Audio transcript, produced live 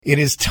It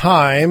is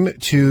time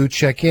to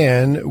check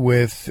in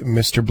with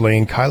Mr.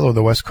 Blaine Kyllo,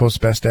 the West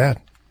Coast best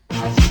dad.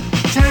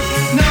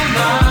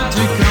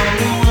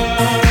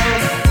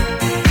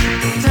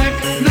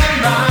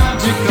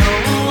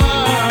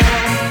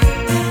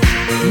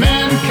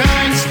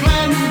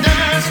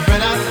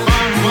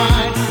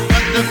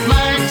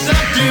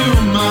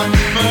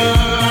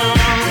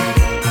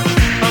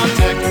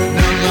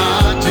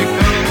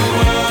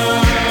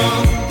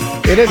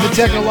 It is a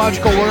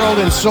technological world,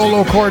 and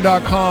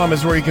solocore.com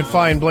is where you can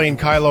find Blaine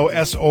Kyllo,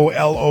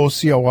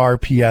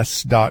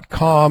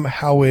 SOLOCORPS.com.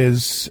 How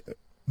is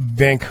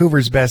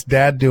Vancouver's best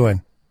dad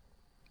doing?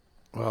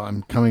 Well,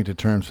 I'm coming to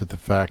terms with the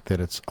fact that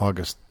it's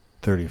August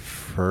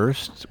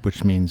 31st,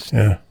 which means,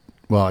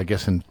 well, I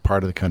guess in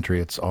part of the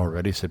country it's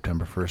already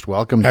September 1st.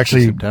 Welcome to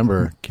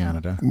September,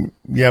 Canada.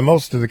 Yeah,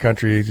 most of the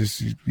country.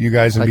 Just you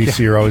guys in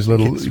BC are always a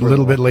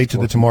little bit late to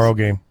the tomorrow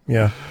game.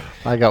 Yeah.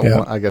 I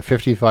got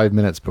 55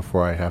 minutes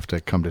before I have to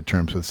come to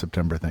terms with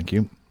September. Thank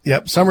you.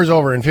 Yep, summer's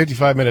over in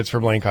 55 minutes for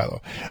Blaine Kyllo.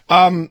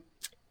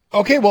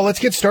 Okay, well, let's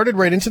get started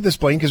right into this,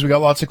 Blaine, because we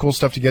got lots of cool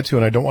stuff to get to,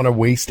 and I don't want to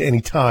waste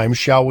any time.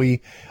 Shall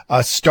we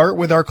start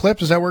with our clip?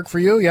 Does that work for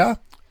you? Yeah?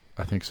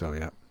 I think so,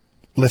 yeah.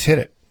 Let's hit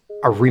it.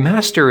 A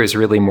remaster is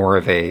really more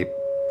of a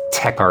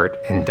tech art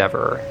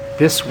endeavor.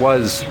 This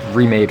was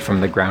remade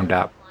from the ground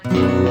up.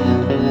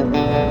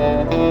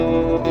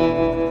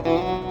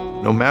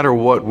 No matter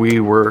what we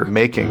were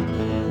making,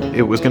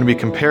 it was going to be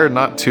compared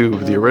not to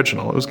the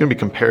original, it was going to be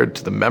compared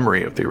to the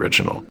memory of the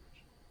original.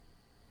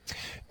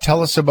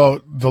 Tell us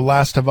about The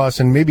Last of Us,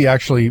 and maybe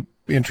actually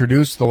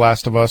introduce The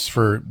Last of Us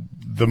for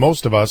the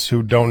most of us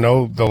who don't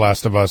know The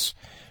Last of Us.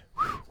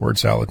 Word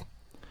salad.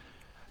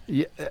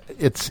 Yeah,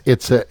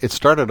 it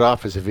started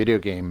off as a video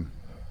game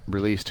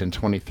released in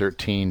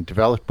 2013,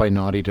 developed by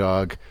Naughty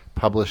Dog,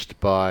 published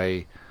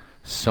by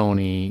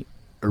Sony,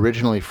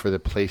 originally for the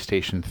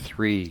PlayStation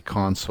 3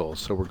 console.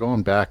 So we're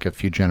going back a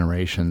few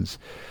generations.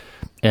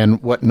 And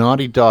what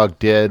Naughty Dog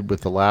did with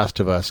The Last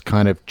of Us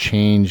kind of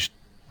changed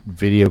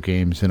video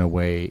games in a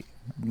way.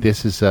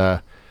 This is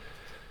a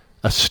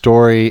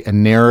story, a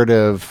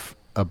narrative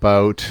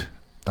about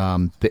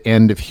the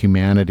end of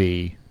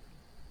humanity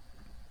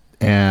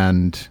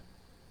and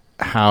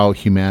how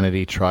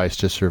humanity tries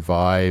to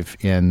survive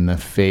in the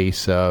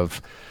face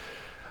of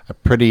a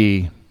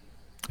pretty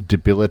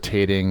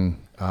debilitating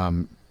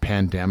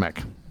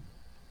pandemic.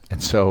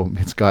 And so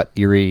it's got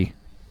eerie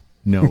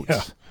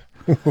notes.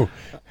 Yeah.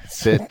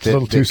 It's a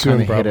little too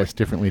soon, hit us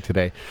differently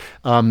today.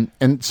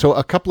 And so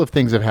a couple of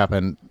things have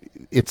happened.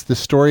 It's the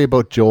story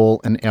about Joel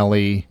and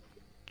Ellie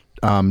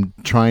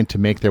trying to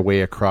make their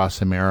way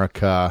across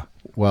America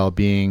while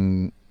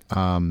being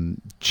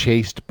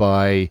chased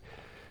by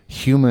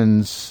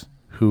humans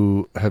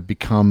who have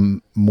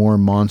become more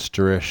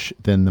monsterish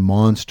than the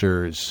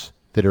monsters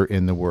that are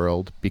in the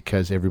world,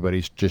 because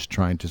everybody's just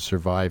trying to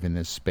survive in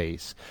this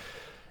space.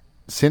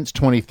 Since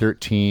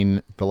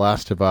 2013, The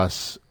Last of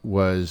Us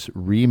was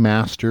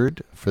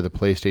remastered for the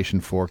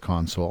PlayStation 4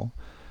 console,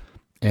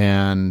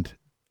 and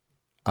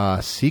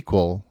a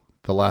sequel,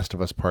 The Last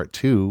of Us Part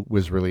 2,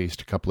 was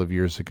released a couple of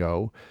years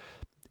ago.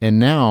 And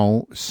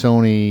now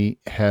Sony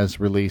has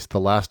released The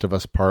Last of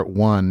Us Part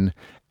 1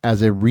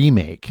 as a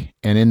remake.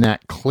 And in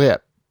that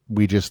clip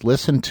we just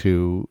listened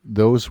to,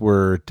 those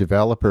were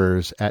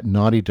developers at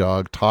Naughty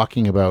Dog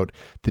talking about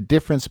the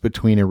difference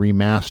between a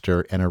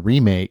remaster and a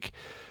remake.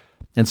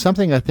 And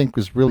something I think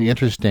was really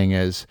interesting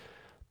is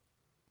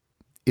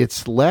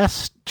it's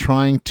less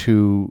trying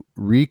to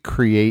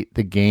recreate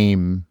the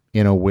game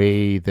in a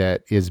way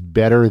that is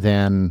better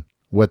than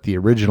what the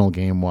original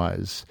game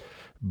was,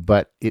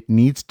 but it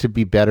needs to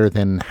be better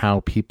than how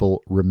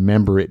people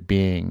remember it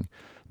being,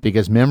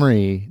 because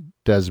memory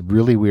does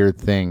really weird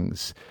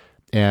things.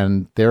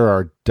 And there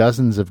are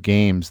dozens of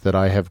games that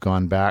I have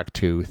gone back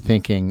to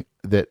thinking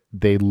that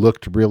they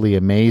looked really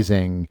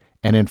amazing,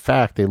 and in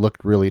fact they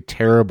looked really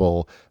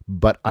terrible,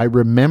 but I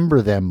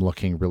remember them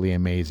looking really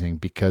amazing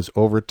because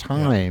over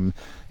time,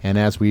 and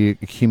as we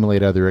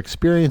accumulate other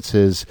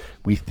experiences,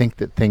 we think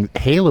that things...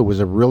 Halo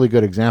was a really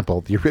good example.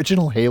 The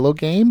original Halo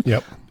game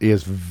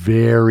is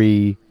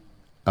very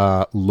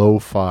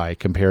lo-fi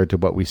compared to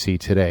what we see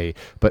today,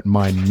 but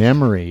my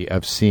memory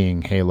of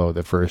seeing Halo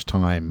the first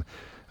time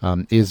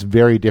is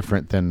very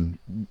different than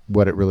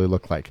what it really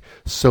looked like.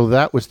 So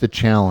that was the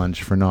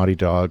challenge for Naughty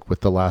Dog with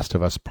The Last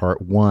of Us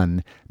Part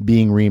 1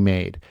 being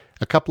remade.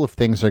 A couple of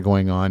things are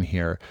going on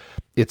here.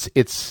 The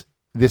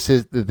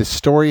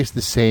story is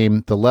the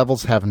same, the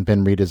levels haven't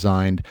been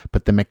redesigned,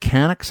 but the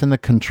mechanics and the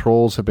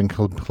controls have been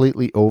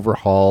completely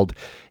overhauled.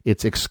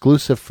 It's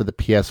exclusive for the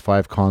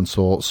PS5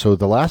 console. So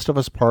The Last of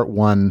Us Part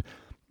 1,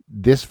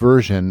 this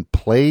version,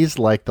 plays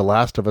like The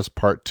Last of Us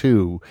Part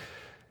 2.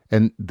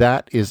 And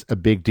that is a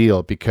big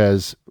deal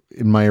because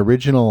in my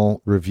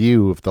original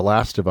review of The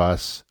Last of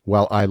Us,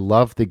 while I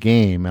loved the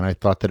game and I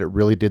thought that it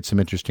really did some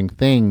interesting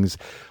things,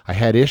 I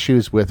had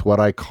issues with what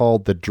I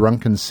called the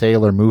drunken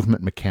sailor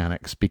movement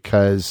mechanics,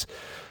 because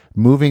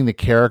moving the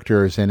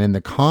characters and in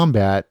the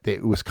combat,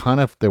 it was kind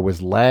of, there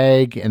was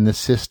lag in the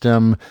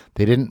system.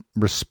 They didn't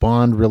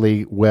respond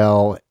really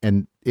well.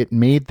 And it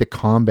made the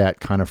combat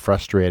kind of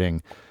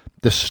frustrating.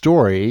 The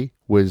story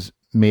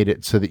made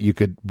it so that you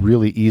could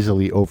really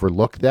easily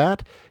overlook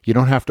that. You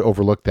don't have to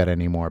overlook that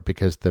anymore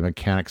because the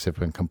mechanics have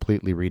been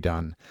completely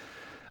redone.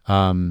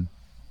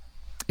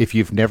 If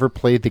you've never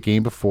played the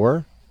game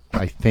before,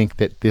 I think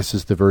that this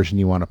is the version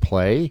you want to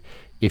play.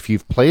 If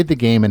you've played the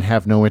game and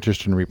have no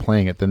interest in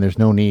replaying it, then there's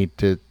no need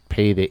to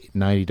pay the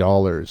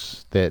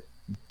 $90 that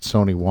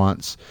Sony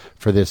wants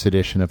for this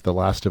edition of The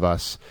Last of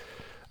Us.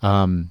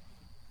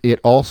 It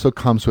also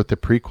comes with the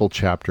prequel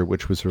chapter,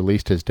 which was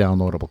released as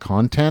downloadable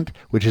content,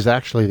 which is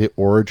actually the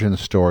origin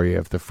story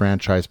of the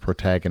franchise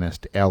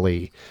protagonist,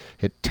 Ellie.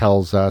 It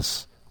tells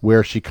us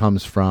where she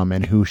comes from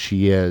and who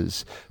she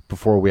is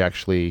before we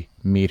actually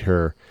meet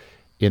her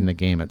in the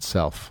game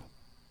itself.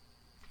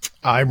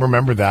 I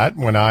remember that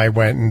when I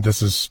went, and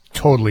this is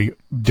totally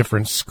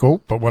different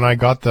scope, but when I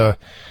got the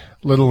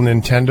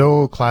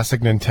little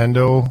classic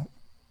Nintendo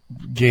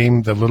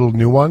game, the little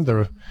new one,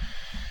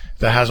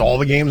 that has all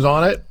the games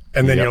on it,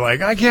 and then you're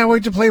like, I can't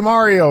wait to play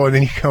Mario. And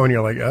then you go and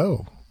you're like,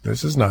 oh,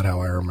 this is not how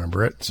I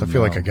remember it. So I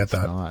feel like I get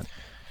that.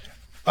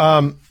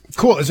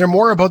 Cool. Is there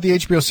more about the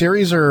HBO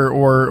series or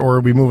are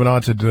we moving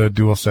on to the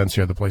DualSense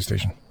here, the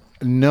PlayStation?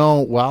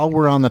 No, while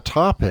we're on the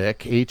topic,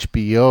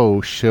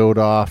 HBO showed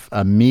off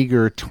a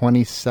meager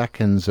 20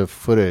 seconds of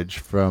footage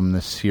from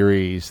the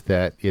series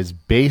that is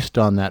based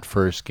on that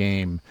first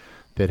game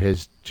that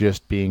is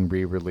just being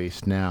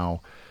re-released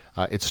now.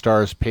 It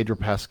stars Pedro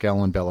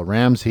Pascal and Bella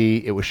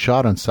Ramsey. It was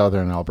shot in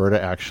southern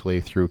Alberta, actually,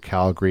 through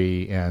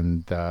Calgary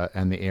and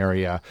the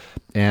area.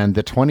 And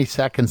the 20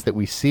 seconds that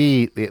we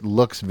see, it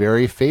looks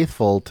very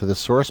faithful to the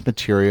source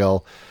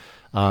material.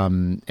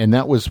 And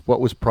that was what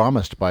was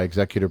promised by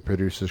executive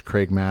producers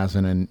Craig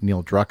Mazin and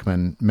Neil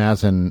Druckmann.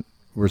 Mazin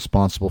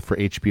responsible for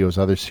HBO's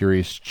other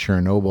series,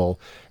 Chernobyl,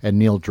 and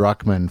Neil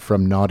Druckmann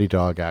from Naughty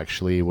Dog,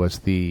 actually, was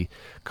the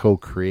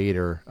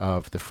co-creator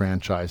of the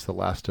franchise The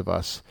Last of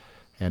Us,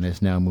 and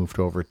is now moved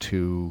over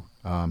to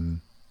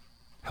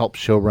help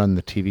showrun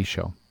the TV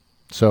show.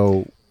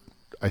 So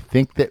I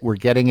think that we're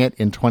getting it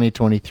in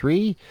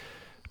 2023,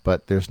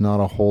 but there's not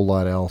a whole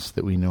lot else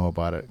that we know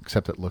about it,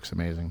 except it looks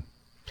amazing.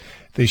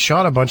 They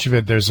shot a bunch of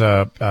it. There's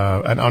an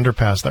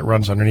underpass that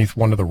runs underneath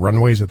one of the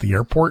runways at the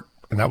airport,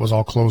 and that was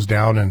all closed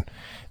down, and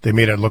they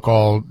made it look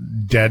all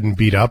dead and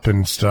beat up.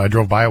 And I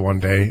drove by it one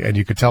day, and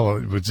you could tell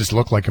it would just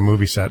look like a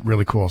movie set.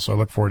 Really cool. So I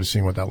look forward to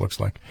seeing what that looks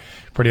like.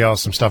 Pretty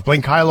awesome stuff.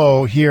 Blaine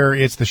Kyllo here.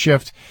 It's The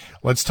Shift.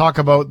 Let's talk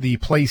about the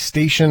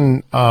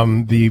PlayStation,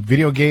 the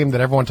video game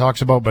that everyone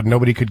talks about, but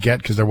nobody could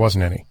get because there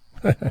wasn't any.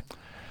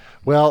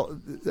 Well,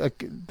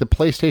 the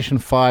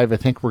PlayStation 5, I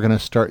think we're going to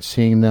start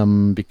seeing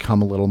them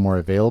become a little more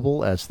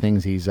available as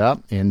things ease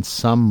up. In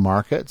some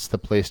markets, the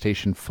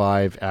PlayStation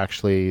 5,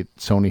 actually,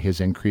 Sony has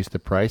increased the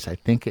price. I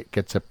think it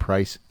gets a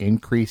price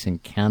increase in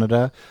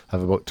Canada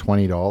of about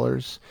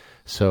 $20.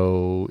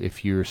 So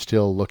if you're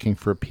still looking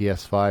for a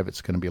PS5,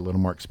 it's going to be a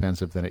little more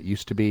expensive than it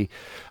used to be.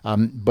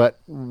 But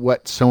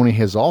what Sony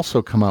has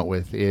also come out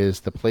with is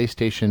the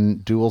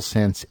PlayStation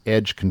DualSense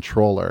Edge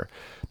controller.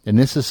 And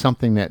this is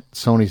something that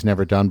Sony's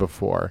never done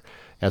before.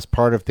 As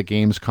part of the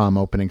Gamescom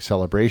opening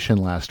celebration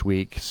last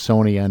week,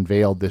 Sony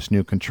unveiled this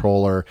new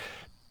controller.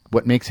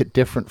 What makes it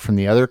different from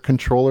the other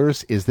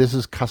controllers is this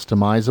is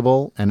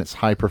customizable and it's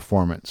high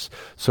performance.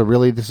 So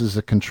really this is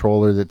a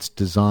controller that's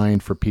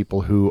designed for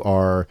people who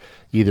are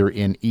either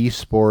in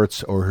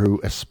esports or who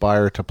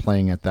aspire to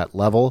playing at that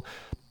level.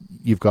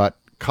 You've got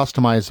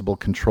customizable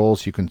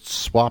controls. You can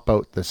swap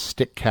out the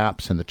stick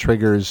caps and the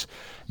triggers.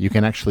 You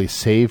can actually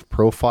save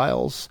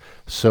profiles.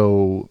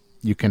 So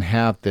you can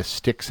have the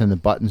sticks and the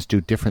buttons do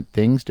different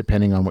things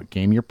depending on what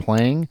game you're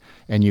playing,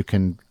 and you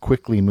can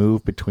quickly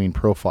move between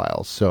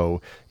profiles.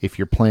 So if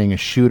you're playing a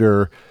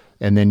shooter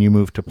and then you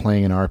move to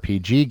playing an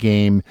RPG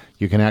game,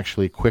 you can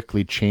actually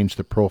quickly change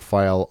the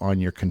profile on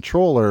your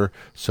controller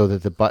so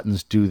that the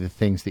buttons do the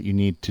things that you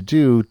need to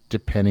do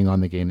depending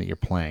on the game that you're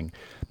playing.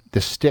 The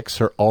sticks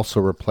are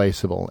also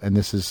replaceable, and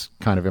this is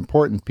kind of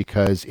important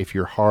because if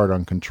you're hard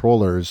on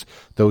controllers,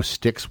 those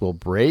sticks will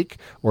break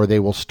or they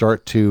will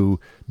start to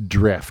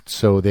drift,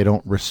 so they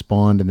don't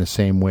respond in the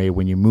same way.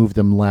 When you move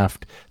them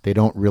left, they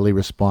don't really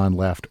respond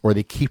left, or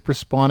they keep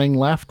responding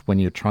left when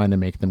you're trying to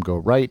make them go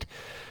right.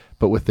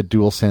 But with the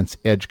DualSense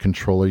Edge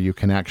controller, you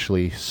can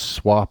actually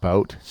swap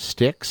out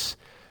sticks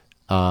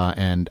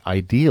and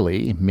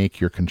ideally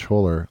make your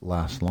controller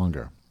last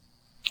longer.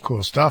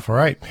 Cool stuff. All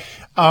right.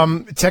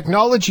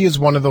 Technology is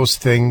one of those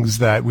things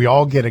that we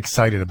all get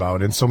excited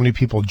about, and so many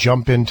people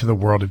jump into the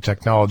world of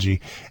technology.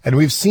 And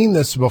we've seen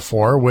this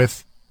before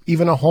with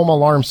even a home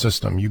alarm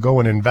system. You go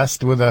and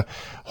invest with a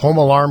home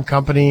alarm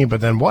company,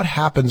 but then what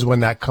happens when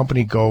that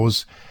company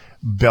goes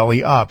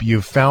belly up?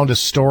 You've found a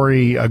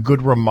story, a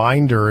good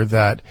reminder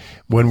that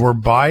when we're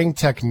buying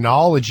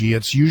technology,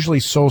 it's usually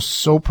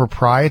so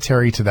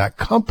proprietary to that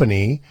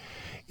company.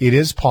 It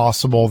is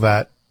possible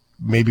that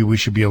maybe we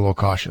should be a little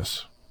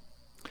cautious.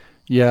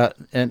 Yeah,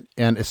 and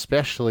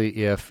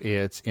especially if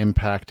it's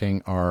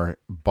impacting our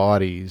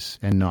bodies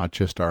and not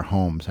just our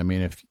homes. I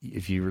mean,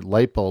 if your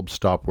light bulbs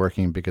stop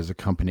working because a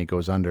company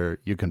goes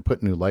under, you can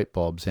put new light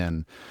bulbs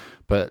in.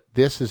 But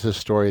this is a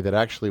story that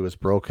actually was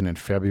broken in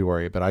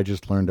February, but I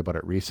just learned about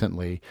it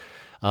recently.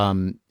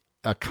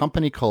 A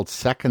company called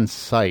Second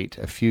Sight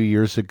a few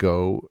years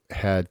ago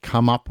had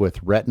come up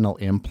with retinal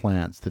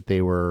implants that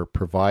they were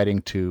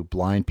providing to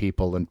blind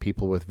people and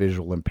people with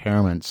visual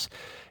impairments.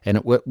 And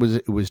what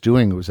it was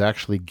doing was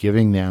actually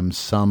giving them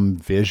some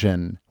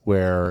vision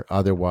where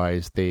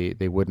otherwise they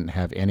wouldn't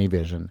have any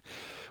vision.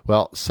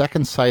 Well,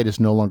 Second Sight is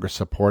no longer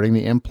supporting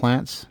the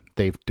implants.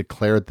 They've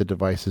declared the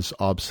devices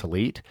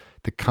obsolete.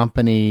 The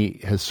company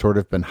has sort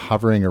of been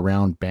hovering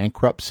around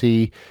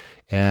bankruptcy,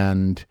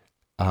 and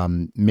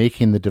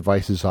making the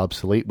devices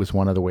obsolete was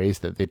one of the ways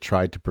that they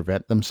tried to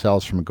prevent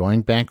themselves from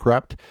going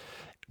bankrupt.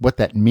 What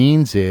that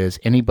means is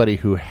anybody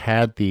who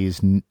had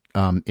these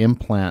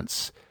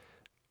implants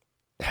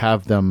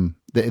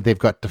they've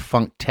got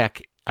defunct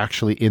tech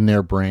actually in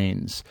their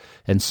brains.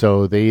 And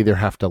so they either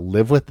have to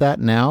live with that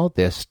now,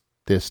 this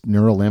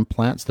neural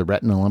implants, the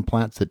retinal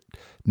implants that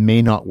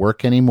may not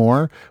work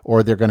anymore,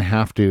 or they're going to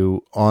have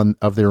to,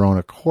 of their own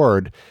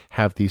accord,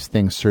 have these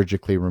things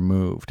surgically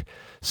removed.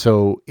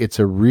 So it's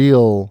a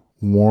real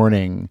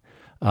warning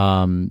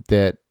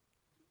that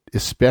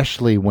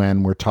especially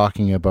when we're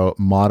talking about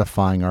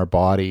modifying our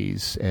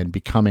bodies and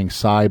becoming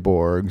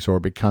cyborgs or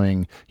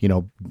becoming,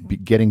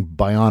 getting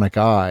bionic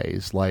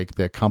eyes, like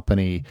the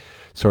company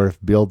sort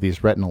of build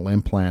these retinal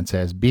implants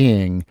as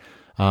being,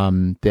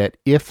 that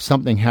if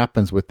something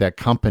happens with that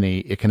company,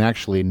 it can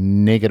actually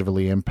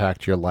negatively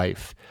impact your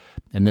life.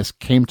 And this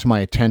came to my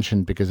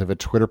attention because of a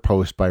Twitter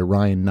post by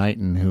Ryan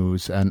Knighton,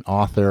 who's an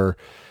author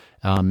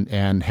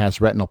and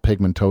has retinal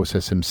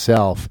pigmentosis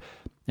himself.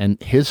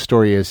 And his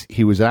story is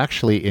he was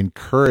actually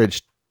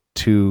encouraged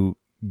to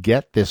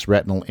get this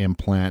retinal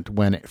implant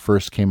when it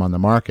first came on the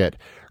market.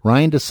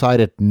 Ryan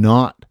decided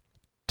not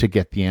to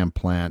get the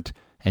implant,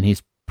 and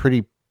he's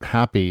pretty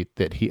happy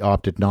that he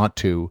opted not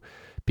to,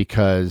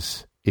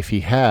 because if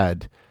he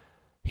had,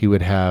 he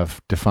would have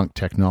defunct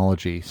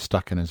technology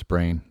stuck in his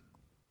brain.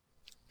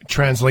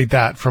 Translate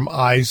that from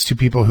eyes to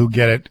people who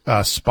get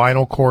it,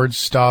 spinal cord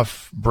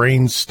stuff,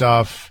 brain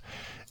stuff,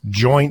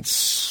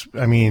 joints.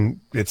 I mean,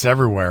 it's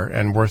everywhere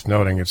and worth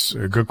noting. It's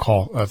a good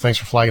call. Thanks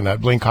for flagging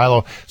that. Blaine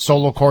Kyllo,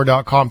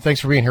 solocore.com.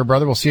 Thanks for being here,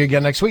 brother. We'll see you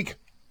again next week.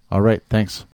 All right. Thanks.